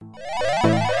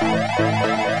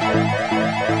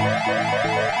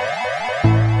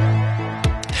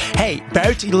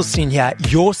Garrett Edelstein here,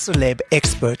 your celeb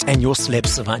expert and your celeb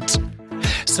savant.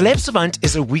 Celeb Savant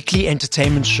is a weekly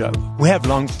entertainment show. We have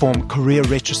long-form career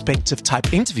retrospective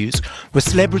type interviews with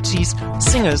celebrities,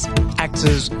 singers,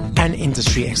 actors, and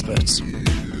industry experts.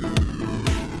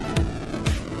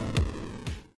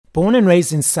 Born and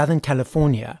raised in Southern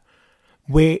California,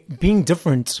 where being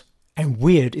different and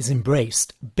weird is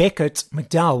embraced, Beckett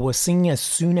McDowell was singing as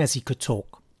soon as he could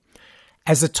talk.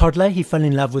 As a toddler, he fell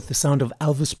in love with the sound of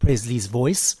Elvis Presley's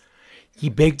voice. He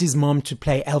begged his mom to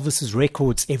play Elvis's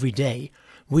records every day,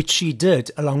 which she did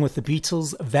along with the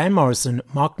Beatles, Van Morrison,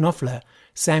 Mark Knopfler,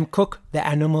 Sam Cooke, The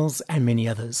Animals, and many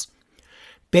others.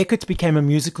 Beckett became a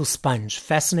musical sponge,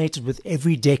 fascinated with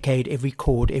every decade, every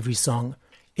chord, every song.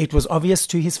 It was obvious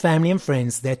to his family and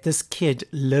friends that this kid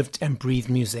lived and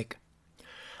breathed music.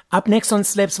 Up next on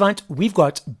Celeb Savant, we've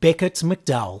got Beckett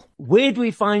McDowell. Where do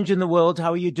we find you in the world?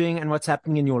 How are you doing and what's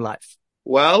happening in your life?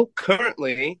 Well,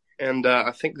 currently, and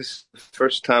I think this is the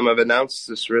first time I've announced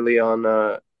this really on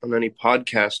any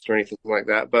podcast or anything like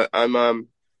that, but I'm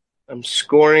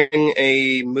scoring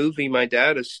a movie my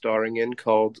dad is starring in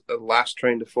called Last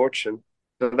Train to Fortune.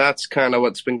 So that's kind of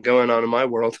what's been going on in my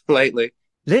world lately.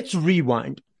 Let's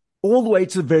rewind all the way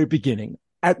to the very beginning.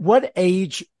 At what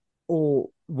age,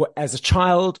 or as a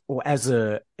child or as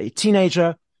a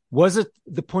teenager, was it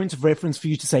the point of reference for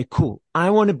you to say, cool, I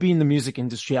want to be in the music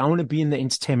industry, I want to be in the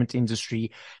entertainment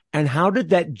industry? And how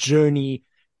did that journey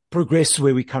progress to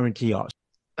where we currently are?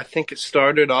 I think it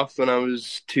started off when I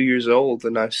was 2 years old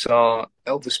and I saw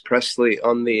Elvis Presley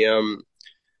on the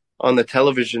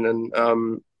television,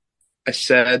 and I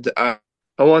said I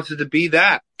wanted to be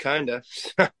that kind of.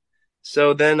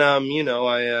 So then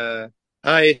I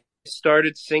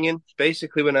started singing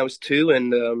basically when I was 2,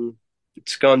 and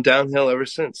it's gone downhill ever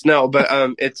since. No, but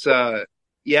it's I've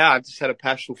just had a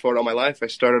passion for it all my life. I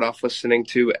started off listening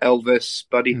to Elvis,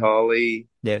 Buddy Holly,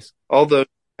 yes, all those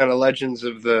kind of legends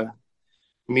of the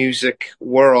music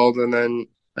world, and then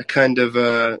I kind of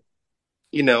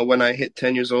when I hit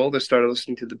 10 years old, I started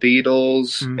listening to the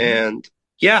Beatles, and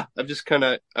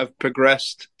I've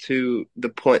progressed to the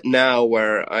point now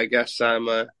where I guess I'm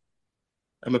a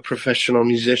professional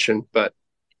musician, but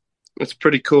it's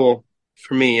pretty cool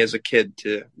for me as a kid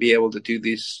to be able to do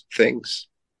these things.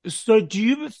 So do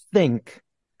you think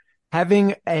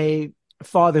having a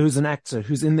father who's an actor,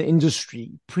 who's in the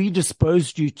industry,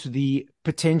 predisposed you to the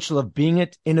potential of being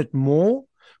in it more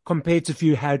compared to if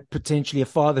you had potentially a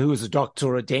father who was a doctor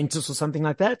or a dentist or something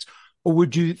like that? Or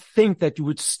would you think that you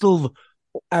would still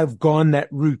have gone that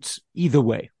route either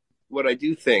way? What I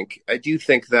do think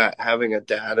that having a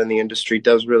dad in the industry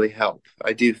does really help.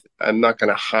 I'm not going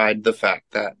to hide the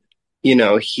fact that,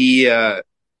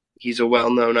 he's a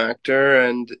well-known actor,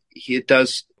 and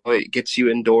it gets you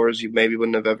indoors you maybe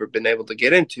wouldn't have ever been able to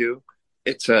get into.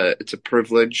 It's a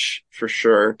privilege for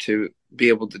sure to be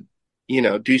able to,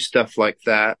 do stuff like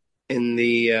that in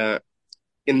the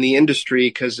industry,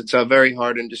 because it's a very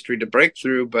hard industry to break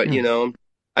through. But,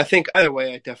 I think either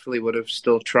way, I definitely would have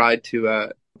still tried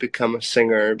to become a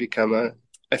singer,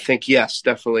 I think, yes,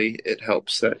 definitely it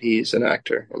helps that he's an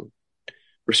actor, and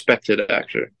respected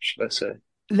actor, should I say.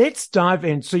 Let's dive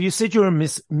in. So you said you're a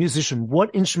musician.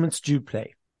 What instruments do you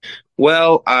play?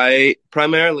 Well, I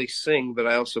primarily sing, but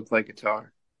I also play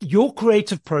guitar. Your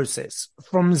creative process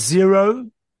from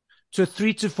 0 to a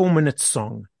 3 to 4 minute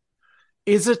song,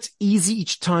 is it easy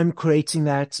each time creating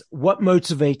that? What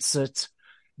motivates it?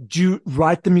 Do you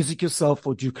write the music yourself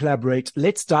or do you collaborate?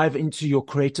 Let's dive into your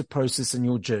creative process and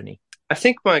your journey. I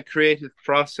think my creative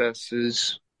process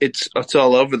it's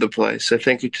all over the place. I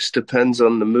think it just depends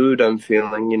on the mood I'm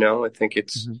feeling, I think you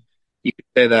could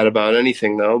say that about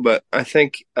anything though, but I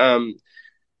think the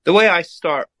way I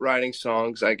start writing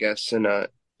songs, I guess, and I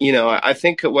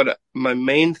think what my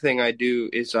main thing I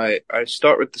do is I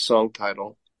start with the song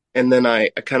title, and then I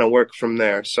kind of work from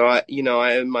there. So I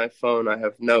in my phone I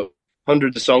have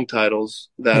hundreds of song titles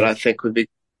that I think would be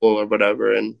cool or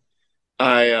whatever, and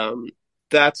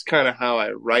that's kind of how I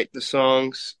write the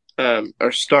songs,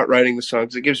 or start writing the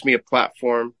songs. It gives me a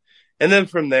platform, and then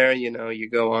from there, you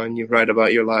go on, you write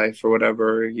about your life or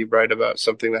whatever, you write about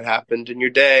something that happened in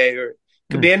your day, or it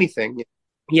could be anything.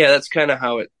 Yeah, that's kind of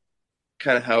how it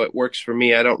works for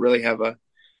me. I don't really have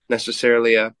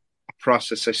necessarily a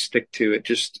process I stick to.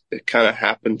 It kind of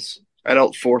happens. I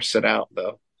don't force it out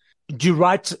though. Do you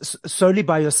write solely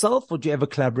by yourself, or do you ever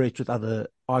collaborate with other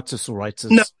artists or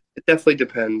writers? No, it definitely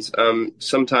depends.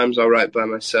 Sometimes I'll write by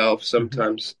myself.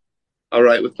 Sometimes I'll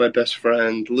write with my best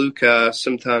friend, Luca.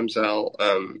 Sometimes I'll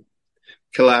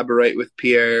collaborate with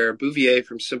Pierre Bouvier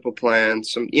from Simple Plan.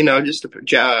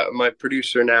 My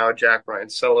producer now, Jack Ryan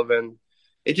Sullivan.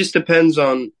 it just depends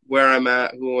on where I'm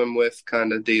at, who I'm with,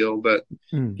 kind of deal. But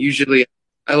Mm. usually,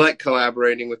 I like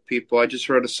collaborating with people. I just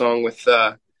wrote a song with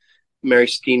Mary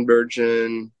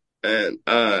Steenburgen, and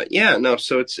yeah, no,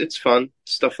 so it's fun.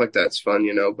 Stuff like that's fun,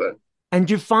 But And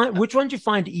you find which one do you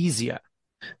find easier?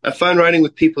 I find writing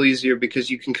with people easier because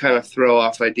you can kind of throw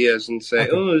off ideas and say,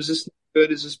 Okay. "Oh, is this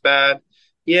good? Is this bad?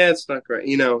 Yeah, it's not great."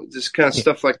 Just kind of Yeah.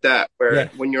 stuff like that. Where Yeah.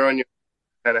 when you're on your,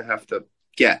 kind of have to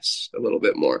guess a little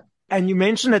bit more. And you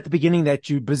mentioned at the beginning that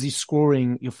you're busy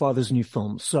scoring your father's new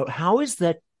film. So how is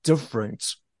that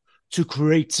different to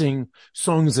creating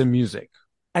songs and music?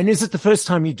 And is it the first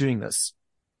time you're doing this?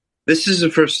 This is the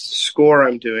first score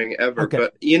I'm doing ever, Okay.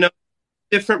 but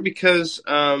different because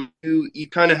you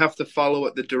kind of have to follow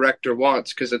what the director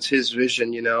wants because it's his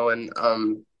vision,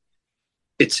 and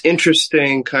it's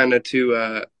interesting kind of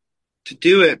to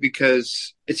do it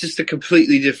because it's just a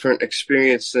completely different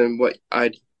experience than what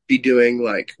I'd be doing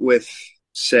like with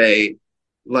say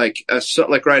like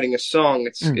writing a song.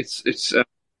 Mm. It's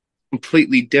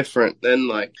completely different than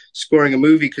like scoring a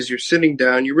movie because you're sitting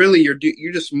down.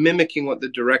 You're just mimicking what the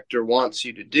director wants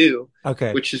you to do,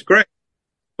 Okay. which is great,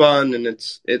 fun, and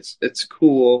it's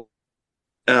cool.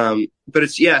 But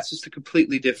it's just a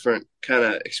completely different kind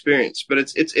of experience. But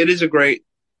it is a great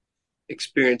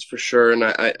experience for sure, and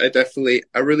I definitely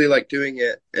I really like doing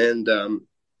it, and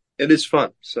it is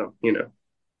fun. So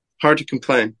hard to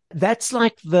complain. That's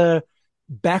like the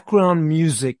background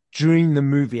music during the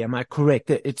movie. Am I correct?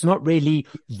 It's not really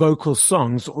vocal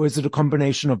songs, or is it a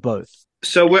combination of both?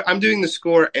 So I'm doing the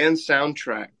score and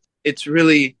soundtrack. It's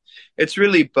really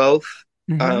both.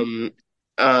 Hmm. Um,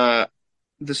 uh,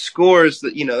 the scores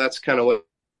that that's kind of what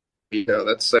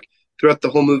that's like throughout the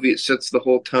whole movie. It sets the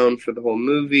whole tone for the whole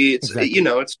movie. Exactly.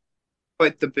 It's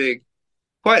quite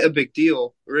quite a big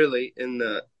deal, really,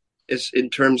 in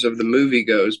terms of the movie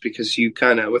goes, because you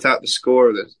kind of without the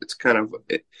score, it's kind of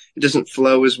it doesn't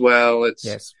flow as well.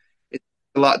 Yes. It's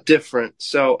a lot different.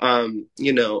 So,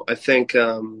 I think,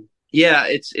 yeah,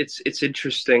 it's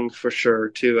interesting for sure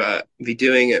to be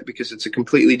doing it because it's a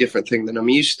completely different thing than I'm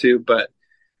used to, but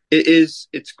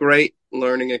it's great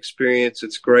learning experience.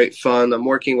 It's great fun. I'm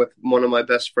working with one of my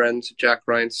best friends, Jack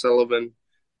Ryan Sullivan,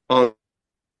 on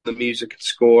the music and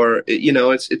score.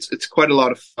 It's quite a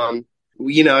lot of fun.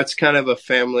 It's kind of a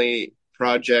family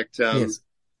project. Yes.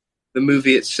 The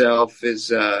movie itself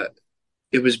is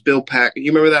it was Bill Pack.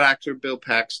 You remember that actor Bill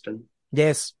Paxton?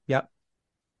 Yes. Yep.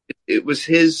 It was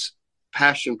his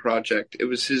passion project. It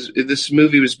was his. This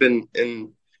movie was been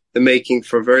in the making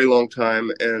for a very long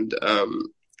time, and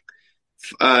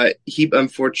he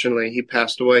unfortunately he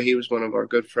passed away. He was one of our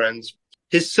good friends.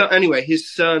 His son, anyway,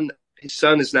 his son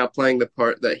is now playing the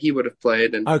part that he would have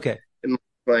played, Okay. and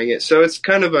playing it. So it's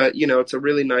kind of it's a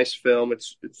really nice film.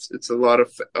 It's a lot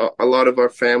of our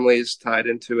family is tied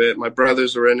into it. My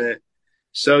brothers are in it.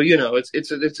 So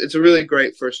it's a really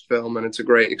great first film, and it's a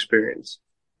great experience.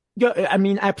 Yeah, I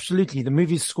mean, absolutely. The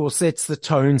movie score sets the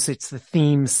tone, sets the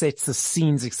theme, sets the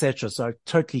scenes, etc. So I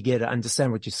totally get it,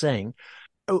 understand what you're saying.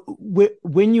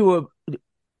 When you were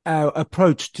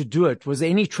approached to do it, was there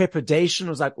any trepidation?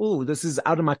 It was like, oh, this is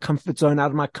out of my comfort zone,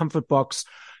 out of my comfort box.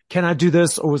 Can I do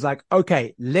this? Or was like,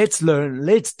 okay, let's learn,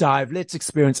 let's dive, let's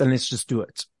experience, and let's just do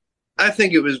it. I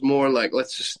think it was more like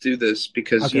let's just do this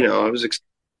because Okay. I'm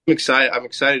excited. I'm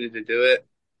excited to do it.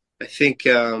 I think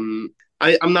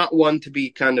I'm not one to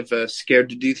be kind of scared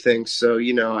to do things. So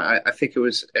I think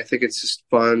I think it's just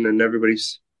fun, and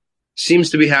everybody's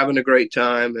seems to be having a great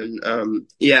time. And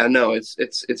yeah, no,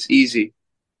 it's easy.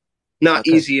 Not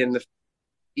Okay. easy in the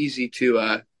easy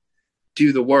to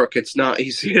do the work. It's not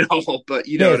easy at all. But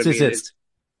you know what I Yes, yes,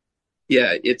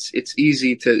 mean. yes. It's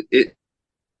easy to it.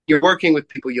 You're working with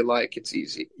people you like. It's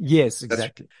easy. Yes, That's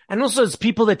exactly. And also it's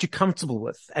people that you're comfortable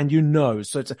with and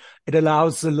so it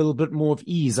allows a little bit more of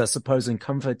ease, I suppose, and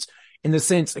comfort in the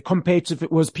sense compared to if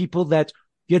it was people that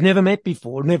you'd never met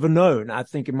before, never known. I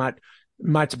think might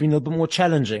have been a little bit more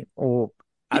challenging or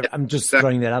yeah. I'm just Exactly.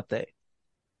 throwing that out there.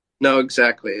 No,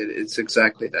 exactly. It's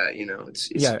exactly that.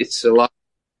 Yeah. It's a lot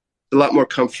more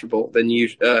comfortable than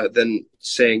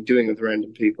saying doing with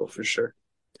random people for sure.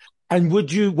 And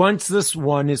once this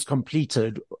one is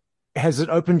completed, has it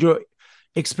opened your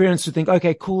experience to think,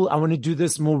 okay, cool, I want to do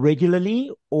this more regularly,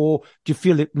 or do you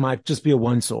feel it might just be a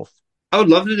once off? I would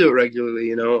love to do it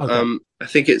regularly. Okay. I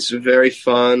think it's very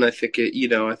fun. I think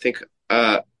I think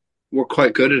we're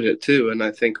quite good at it too, and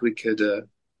I think we could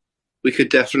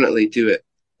definitely do it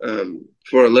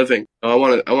for a living. I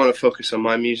want to focus on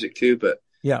my music too, but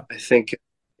Yeah. I think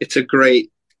it's a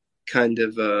great kind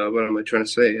of what am I trying to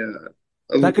say?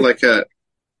 Like Like a it's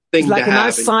thing to like a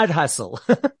nice have, and side hustle.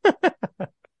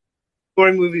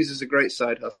 Scoring movies is a great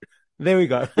side hustle. There we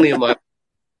go. Only a mile.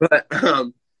 But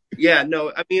yeah,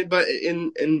 no, I mean, but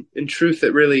in truth,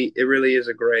 it really is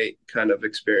a great kind of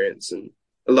experience and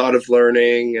a lot of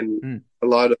learning and Mm. a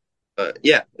lot of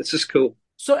yeah, it's just cool.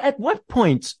 So at what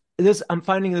point this, I'm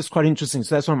finding this quite interesting.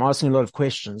 So that's why I'm asking a lot of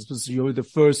questions, because you're the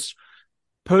first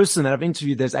person that I've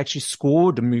interviewed that's actually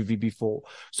scored a movie before.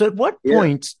 So at what Yeah.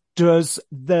 point does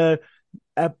the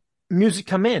music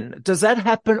come in? Does that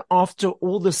happen after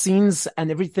all the scenes and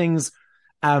everything's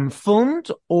filmed,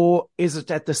 or is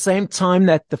it at the same time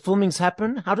that the filmings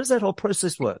happen? How does that whole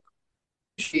process work?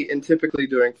 And typically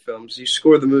during films, you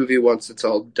score the movie once it's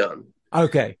all done,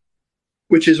 Okay.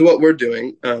 which is what we're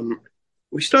doing.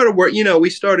 We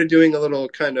started doing a little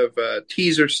kind of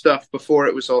teaser stuff before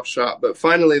it was all shot, but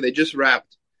finally they just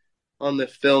wrapped on the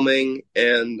filming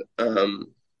and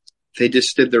they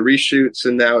just did the reshoots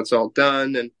and now it's all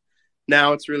done. And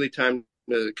now it's really time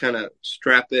to kind of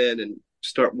strap in and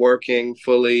start working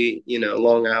fully,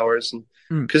 long hours. And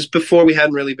Mm. because before we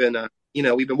hadn't really been,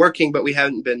 we've been working, but we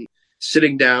hadn't been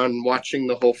sitting down and watching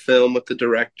the whole film with the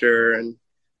director and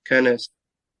kind of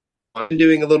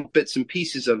doing a little bits and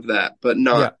pieces of that, but Yeah.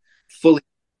 not fully.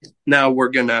 Now we're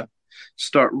gonna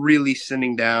start really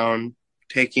sitting down,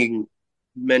 taking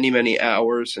many, many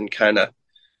hours and kind of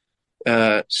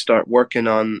start working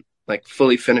on like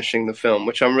fully finishing the film,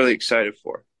 which I'm really excited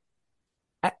for.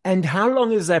 And how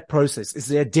long is that process? Is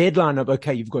there a deadline of,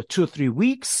 okay, you've got 2 or 3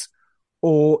 weeks,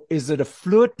 or is it a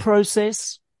fluid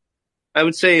process? I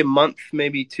would say a month,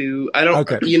 maybe two. I don't,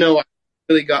 Okay. I've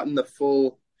really gotten the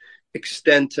full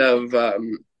extent of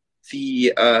the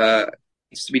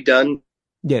needs to be done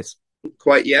Yes.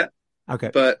 quite yet, Okay.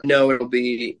 but no, it'll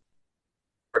be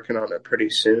working on it pretty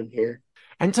soon here.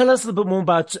 And tell us a little bit more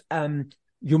about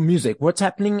your music. What's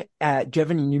happening? Do you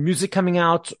have any new music coming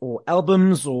out, or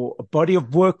albums, or a body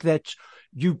of work that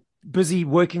you busy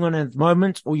working on at the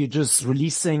moment, or you're just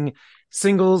releasing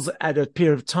singles at a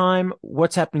period of time?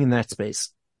 What's happening in that space?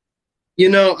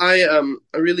 I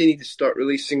really need to start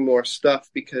releasing more stuff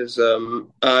because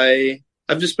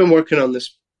I've just been working on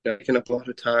this, taking up a lot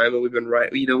of time, and we've been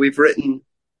writing. We've written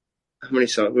how many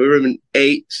songs? We've written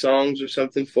 8 songs or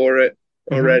something for it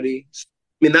Mm-hmm. already.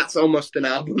 I mean, that's almost an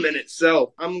album in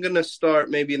itself. I'm gonna start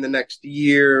maybe in the next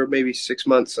year, maybe 6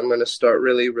 months. I'm gonna start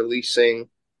really releasing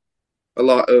a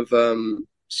lot of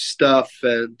stuff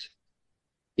and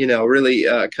really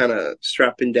kind of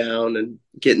strapping down and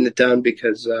getting it done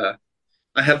because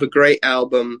I have a great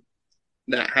album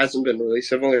that hasn't been released.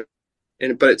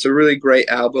 But it's a really great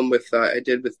album with I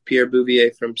did with Pierre Bouvier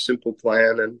from Simple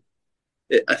Plan, and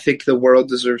I think the world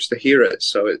deserves to hear it.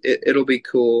 So it'll be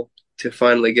cool to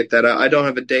finally get that out. I don't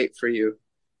have a date for you.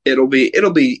 It'll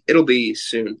be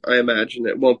soon. I imagine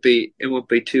it won't be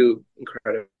too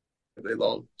incredibly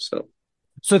long. So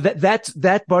So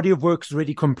that body of work's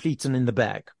already complete and in the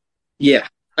bag. yeah,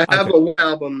 I have Okay. a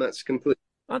album that's complete,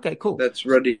 Okay, cool. that's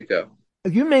ready to go.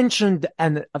 You mentioned,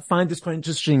 and I find this quite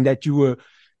interesting, that you were,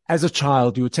 as a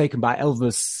child, you were taken by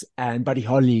Elvis and Buddy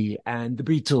Holly and the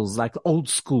Beatles, like old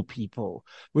school people,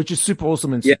 which is super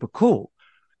awesome and Yeah, super cool.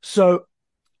 So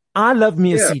I love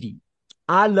me a yeah, CD.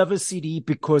 I love a CD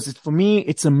because for me,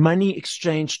 it's a money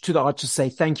exchange to the artist to say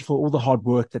thank you for all the hard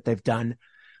work that they've done.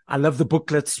 I love the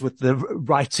booklets with the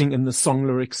writing and the song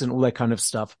lyrics and all that kind of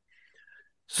stuff.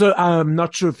 So I'm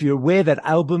not sure if you're aware that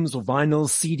albums or vinyls,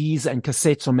 CDs and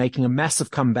cassettes are making a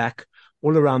massive comeback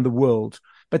all around the world.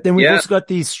 But then we've yeah. also got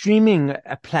these streaming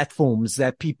platforms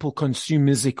that people consume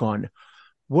music on.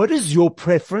 What is your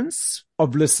preference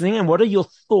of listening, and what are your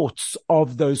thoughts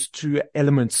of those two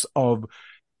elements of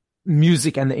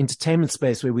music and the entertainment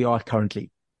space where we are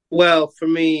currently? Well, for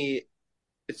me,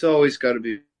 it's always got to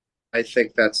be. I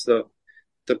think that's the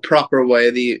proper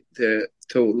way to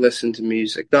listen to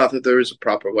music. Not that there is a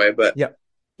proper way, but Yeah.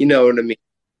 you know what I mean.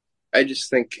 I just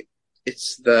think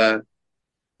it's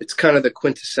it's kind of the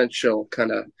quintessential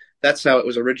kind of that's how it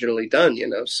was originally done.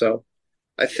 So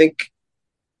I think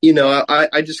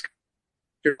I just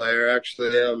player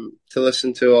actually to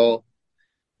listen to all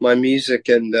my music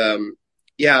and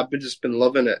yeah, I've just been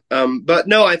loving it. But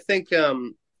no, I think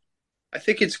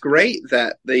it's great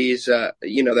that these, that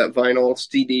vinyl,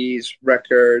 CDs,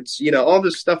 records, all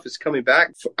this stuff is coming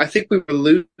back. I think we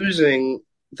were losing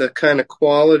the kind of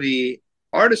quality.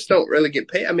 Artists don't really get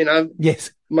paid. I mean,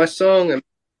 Yes. my song,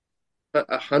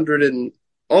 100 and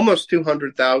almost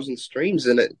 200,000 streams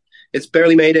in it. It's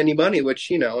barely made any money,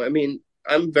 which, I mean,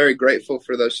 I'm very grateful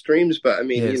for those streams, but I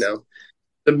mean, Yes.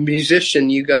 the musician,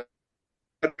 you got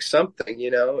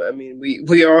something. I mean,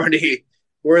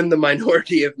 we're in the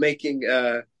minority of making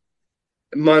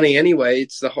money anyway.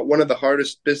 It's one of the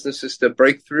hardest businesses to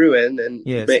break through in and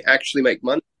Yes. actually make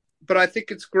money. But I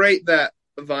think it's great that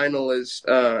vinyl is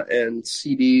and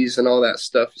CDs and all that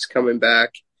stuff is coming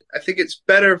back. I think it's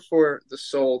better for the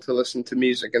soul to listen to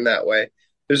music in that way.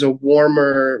 There's a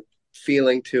warmer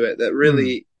feeling to it that Mm.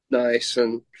 really nice,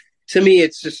 and to me,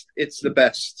 it's the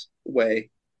best way.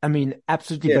 I mean,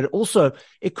 absolutely. Yeah, But also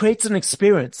it creates an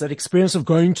experience, that experience of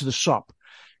going to the shop,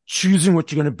 choosing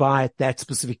what you're going to buy at that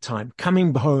specific time,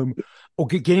 coming home or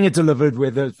getting it delivered,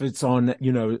 whether if it's on,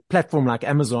 platform like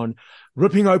Amazon,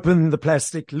 ripping open the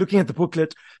plastic, looking at the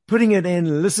booklet, putting it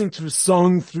in, listening to a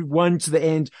song through one to the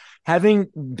end, having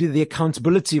the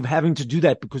accountability of having to do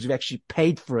that because you've actually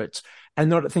paid for it and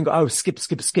not think, oh, skip,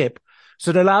 skip, skip.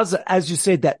 So it allows, as you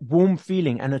said, that warm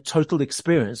feeling and a total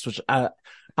experience, which I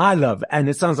love. And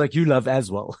it sounds like you love as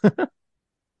well.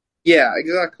 yeah,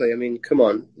 exactly. I mean, come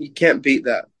on, you can't beat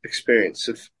that experience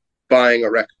of buying a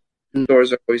record.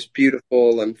 Stores are always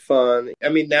beautiful and fun. I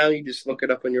mean, now you just look it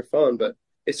up on your phone, but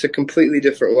it's a completely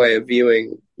different way of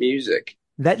viewing music.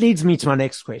 That leads me to my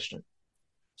next question.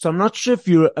 So I'm not sure if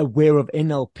you're aware of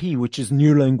NLP, which is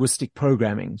neuro-linguistic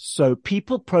programming. So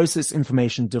people process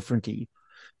information differently.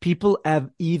 People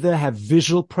either have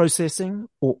visual processing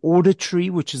or auditory,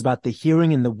 which is about the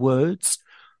hearing and the words,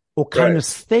 or Right.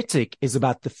 kinesthetic is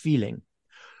about the feeling.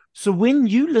 So when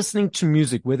you're listening to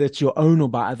music, whether it's your own or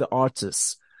by other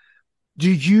artists,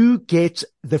 do you get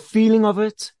the feeling of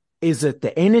it? Is it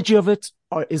the energy of it?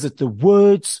 Or is it the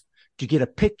words? Do you get a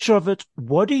picture of it?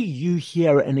 What do you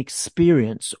hear and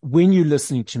experience when you're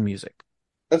listening to music?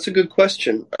 That's a good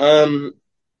question.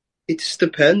 It just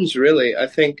depends, really. I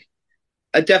think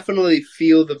I definitely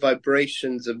feel the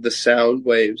vibrations of the sound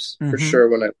waves for Mm-hmm. sure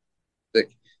when I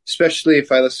music, especially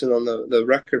if I listen on the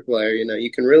record player.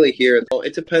 You can really hear it.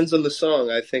 It depends on the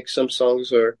song. I think some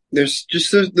songs are there's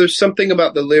something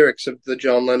about the lyrics of the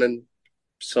John Lennon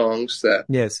songs that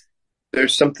Yes.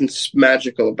 there's something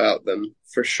magical about them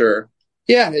for sure.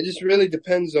 Yeah, it just really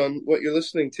depends on what you're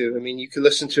listening to. I mean, you could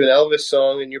listen to an Elvis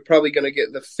song and you're probably going to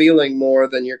get the feeling more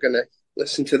than you're going to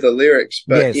listen to the lyrics.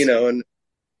 But, Yes. and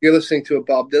you're listening to a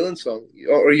Bob Dylan song,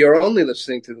 or you're only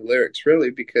listening to the lyrics, really,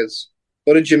 because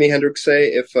what did Jimi Hendrix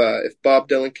say? If Bob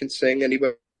Dylan can sing,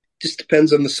 anybody, just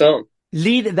depends on the song.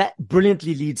 That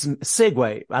brilliantly leads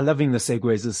segue. I'm loving the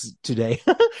segues today.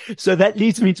 So that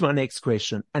leads me to my next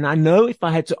question. And I know if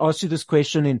I had to ask you this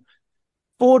question in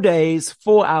 4 days,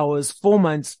 4 hours, 4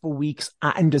 months, 4 weeks, I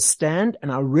understand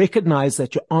and I recognize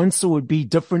that your answer would be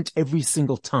different every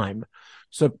single time.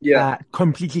 So Yeah,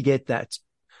 completely get that.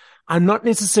 I'm not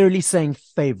necessarily saying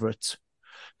favorite,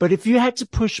 but if you had to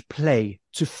push play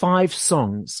to 5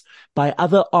 songs by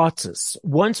other artists,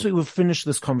 once we would finish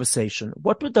this conversation,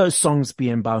 what would those songs be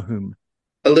and by whom?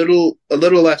 a little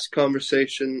less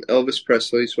conversation. Elvis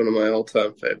Presley is one of my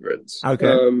all-time favorites.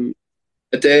 Okay.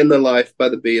 A Day in the Life by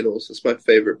the Beatles is my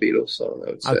favorite Beatles song,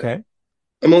 I would say. Okay.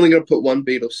 I'm only going to put one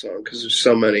Beatles song because there's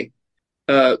so many.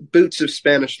 Boots of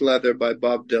Spanish Leather by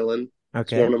Bob Dylan.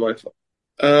 It's Okay. one of my.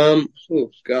 Oh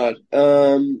God.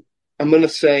 I'm going to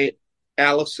say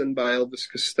Allison by Elvis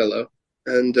Costello,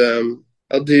 and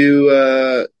I'll do.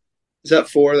 Is that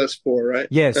four? That's four, right?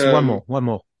 Yes. One more. One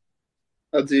more.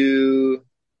 I'll do.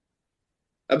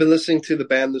 I've been listening to the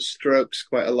band The Strokes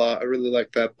quite a lot. I really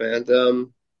like that band.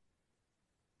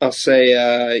 I'll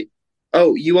say.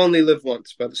 Oh, You Only Live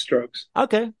Once by The Strokes.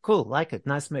 Okay. Cool. Like it.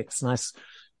 Nice mix. Nice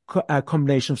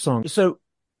combination of songs. So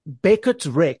Beckett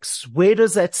Rex, where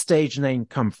does that stage name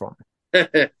come from?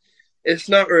 It's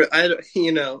not. I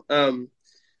don't-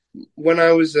 when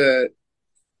I was a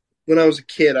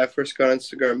kid, I first got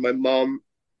Instagram. My mom,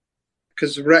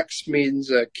 because Rex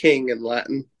means king in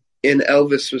Latin, and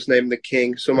Elvis was named the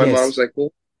king. So my Yes. mom's like,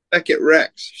 "Well, Beckett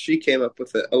Rex." She came up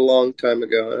with it a long time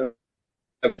ago.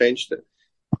 I've changed it,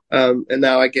 and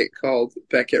now I get called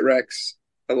Beckett Rex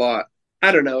a lot.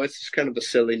 I don't know. It's just kind of a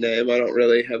silly name. I don't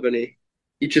really have any.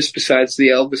 Just besides the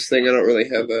Elvis thing, I don't really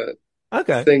have a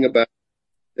Okay. thing about.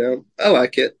 I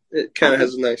like it. It kind of Okay.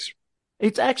 has a nice.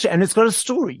 It's actually, and it's got a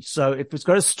story. So if it's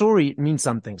got a story, it means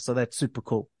something. So that's super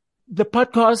cool. The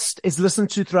podcast is listened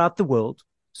to throughout the world.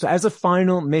 So as a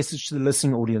final message to the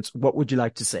listening audience, what would you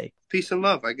like to say? Peace and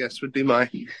love, I guess, would be my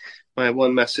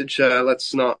one message.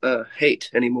 Let's not hate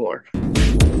anymore.